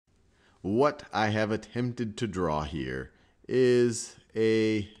What I have attempted to draw here is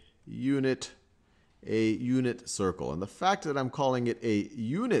a unit circle. And the fact that I'm calling it a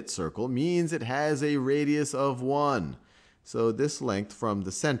unit circle means it has a radius of 1. So this length from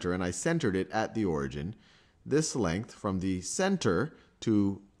the center, and I centered it at the origin, this length from the center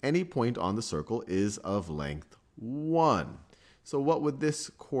to any point on the circle is of length 1. So what would this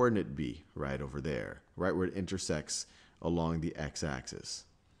coordinate be right over there, right where it intersects along the x-axis?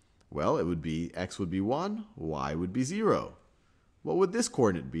 Well, it would be x would be 1, y would be 0. What would this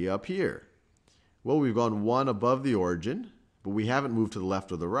coordinate be up here? Well, we've gone 1 above the origin, but we haven't moved to the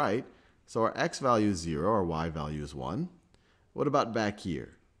left or the right. So our x value is 0, our y value is 1. What about back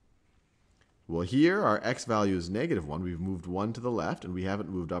here? Well, here our x value is negative 1. We've moved 1 to the left, and we haven't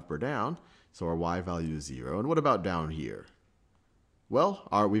moved up or down. So our y value is 0. And what about down here? Well,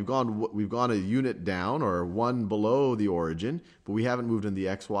 we've gone a unit down, or 1 below the origin, but we haven't moved in the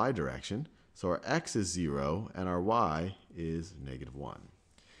xy direction. So our x is 0, and our y is negative 1.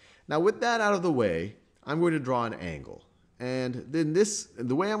 Now, with that out of the way, I'm going to draw an angle. And then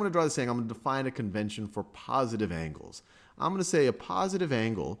the way I'm going to draw this angle, I'm going to define a convention for positive angles. I'm going to say a positive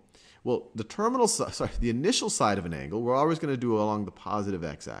angle, well, the initial side of an angle, we're always going to do along the positive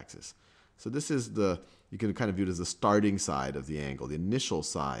x-axis. So this is you can kind of view it as the starting side of the angle, the initial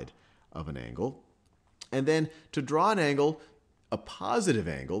side of an angle. And then to draw an angle, a positive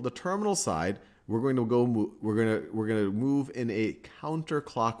angle, the terminal side, we're going to move in a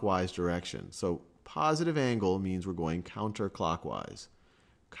counterclockwise direction. So positive angle means we're going counterclockwise.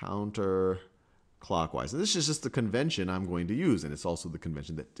 Counterclockwise. And this is just the convention I'm going to use, and it's also the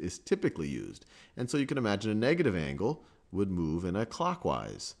convention that is typically used. And so you can imagine a negative angle would move in a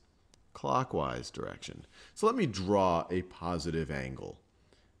clockwise direction. So let me draw a positive angle.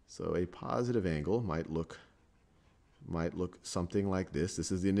 So a positive angle might look something like this.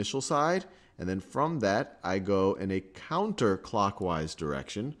 This is the initial side, and then from that I go in a counterclockwise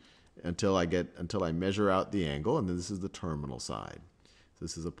direction until I measure out the angle, and then this is the terminal side. So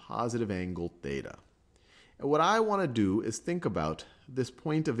this is a positive angle theta. And what I want to do is think about this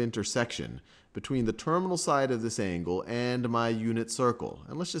point of intersection between the terminal side of this angle and my unit circle.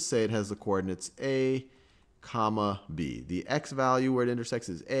 And let's just say it has the coordinates a, comma, b. The x value where it intersects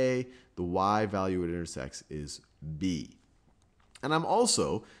is a, the y value where it intersects is b. And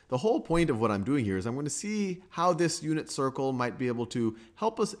the whole point of what I'm doing here is I'm going to see how this unit circle might be able to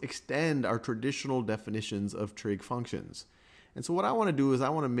help us extend our traditional definitions of trig functions. And so what I want to do is I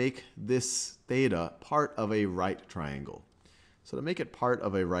want to make this theta part of a right triangle. So to make it part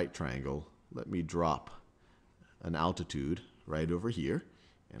of a right triangle, let me drop an altitude right over here.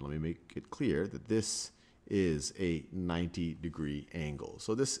 And let me make it clear that this is a 90-degree angle.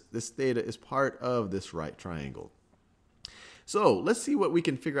 So this theta is part of this right triangle. So let's see what we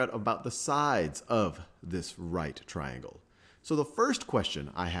can figure out about the sides of this right triangle. So the first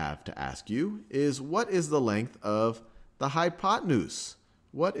question I have to ask you is, what is the length of the hypotenuse?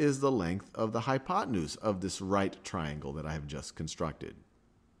 What is the length of the hypotenuse of this right triangle that I have just constructed?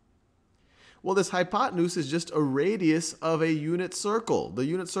 Well, this hypotenuse is just a radius of a unit circle. The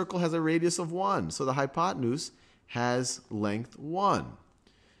unit circle has a radius of 1, so the hypotenuse has length 1.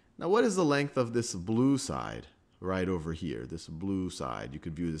 Now, what is the length of this blue side right over here? This blue side, you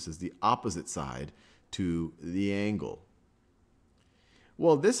could view this as the opposite side to the angle.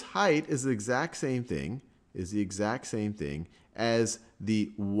 Well, this height is the exact same thing as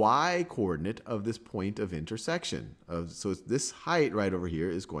the y coordinate of this point of intersection. So this height right over here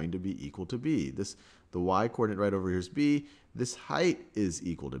is going to be equal to b. The y coordinate right over here is b. This height is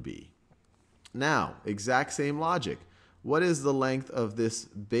equal to b. Now, exact same logic. What is the length of this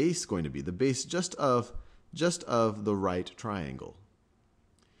base going to be? The base just of the right triangle.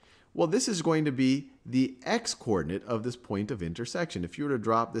 Well, this is going to be the x coordinate of this point of intersection. If you were to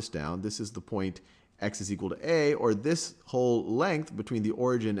drop this down, this is the point x is equal to a, or this whole length between the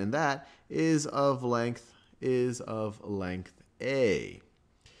origin and that is of length a.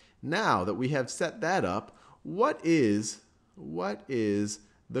 Now that we have set that up, what is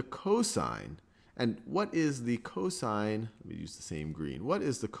the cosine? And what is the cosine? Let me use the same green. What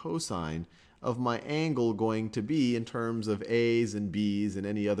is the cosine of my angle going to be in terms of a's and b's and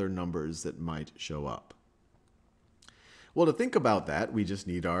any other numbers that might show up? Well, to think about that, we just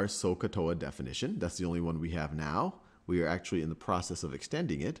need our SOHCAHTOA definition. That's the only one we have now. We are actually in the process of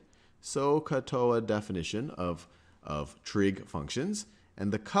extending it. SOHCAHTOA definition of trig functions.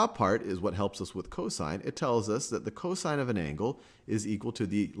 And the ka part is what helps us with cosine. It tells us that the cosine of an angle is equal to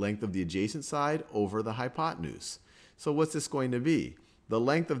the length of the adjacent side over the hypotenuse. So what's this going to be? The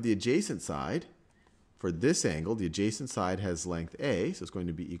length of the adjacent side for this angle, the adjacent side has length A, so it's going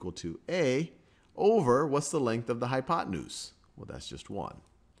to be equal to A over, what's the length of the hypotenuse? Well, that's just 1.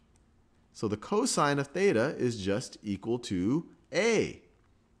 So the cosine of theta is just equal to A.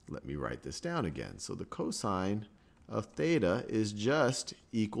 Let me write this down again. So the cosine of theta is just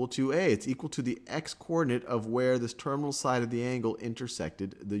equal to A. It's equal to the x-coordinate of where this terminal side of the angle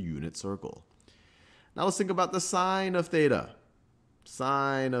intersected the unit circle. Now let's think about the sine of theta.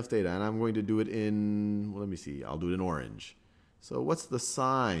 Sine of theta, and I'm going to do it in, well, let me see, I'll do it in orange. So what's the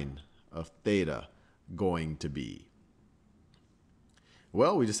sine of theta going to be?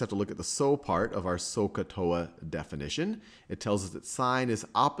 Well, we just have to look at the SO part of our SOHCAHTOA definition. It tells us that sine is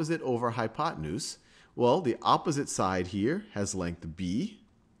opposite over hypotenuse. Well, the opposite side here has length B,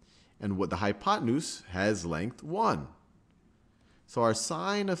 and what the hypotenuse has length 1. So our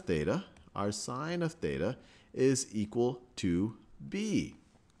sine of theta is equal to B.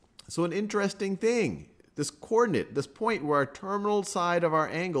 So an interesting thing, this coordinate, this point where our terminal side of our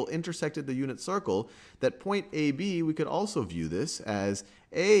angle intersected the unit circle, that point AB, we could also view this as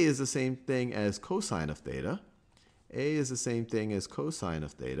A is the same thing as cosine of theta. A is the same thing as cosine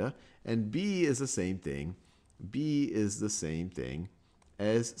of theta, and B is the same thing. B is the same thing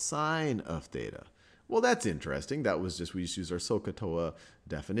as sine of theta. Well, that's interesting. That was just, we just used our SOHCAHTOA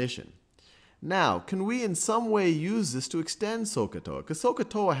definition. Now, can we in some way use this to extend SOHCAHTOA? Because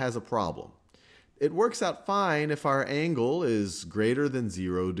SOHCAHTOA has a problem. It works out fine if our angle is greater than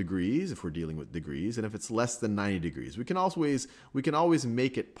 0 degrees, if we're dealing with degrees, and if it's less than 90 degrees. We can always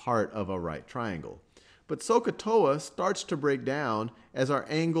make it part of a right triangle. But SOHCAHTOA starts to break down as our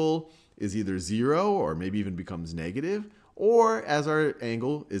angle is either 0 or maybe even becomes negative, or as our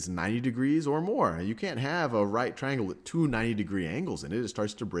angle is 90 degrees or more. You can't have a right triangle with two 90-degree angles in it. It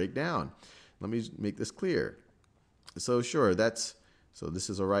starts to break down. Let me make this clear. So sure, so this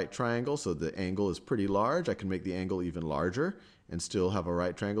is a right triangle, so the angle is pretty large. I can make the angle even larger and still have a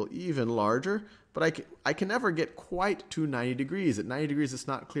right triangle even larger, but I can never get quite to 90 degrees. At 90 degrees, it's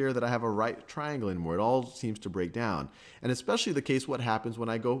not clear that I have a right triangle anymore. It all seems to break down. And especially the case what happens when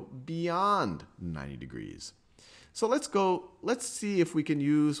I go beyond 90 degrees. So let's see if we can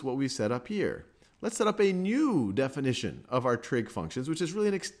use what we set up here. Let's set up a new definition of our trig functions, which is really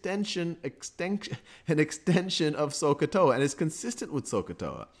an extension of SOHCAHTOA, and is consistent with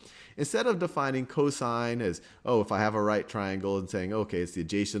SOHCAHTOA. Instead of defining cosine as, oh, if I have a right triangle and saying, okay, it's the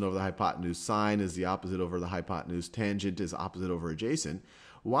adjacent over the hypotenuse, sine is the opposite over the hypotenuse, tangent is opposite over adjacent,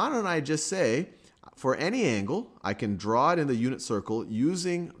 why don't I just say, for any angle, I can draw it in the unit circle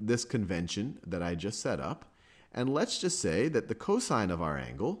using this convention that I just set up, and let's just say that the cosine of our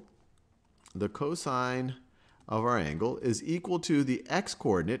angle is equal to the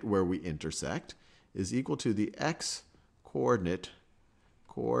x-coordinate where we intersect, is equal to the x-coordinate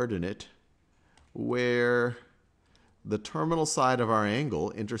where the terminal side of our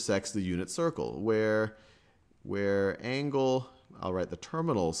angle intersects the unit circle, where angle, I'll write the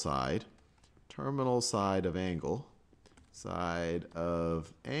terminal side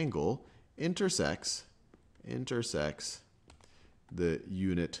of angle intersects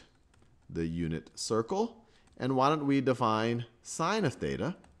the unit circle. And why don't we define sine of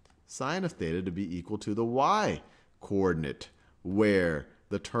theta to be equal to the y-coordinate where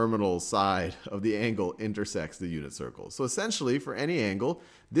the terminal side of the angle intersects the unit circle. So essentially, for any angle,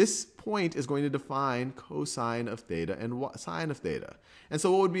 this point is going to define cosine of theta and sine of theta. And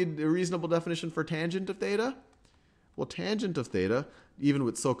so what would be a reasonable definition for tangent of theta? Well, tangent of theta, even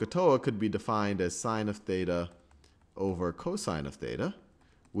with SOHCAHTOA, could be defined as sine of theta over cosine of theta,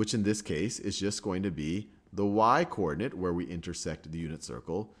 which in this case is just going to be the y-coordinate where we intersect the unit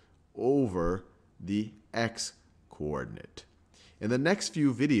circle over the x-coordinate. In the next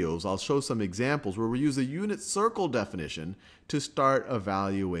few videos, I'll show some examples where we use a unit circle definition to start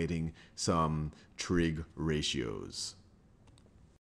evaluating some trig ratios.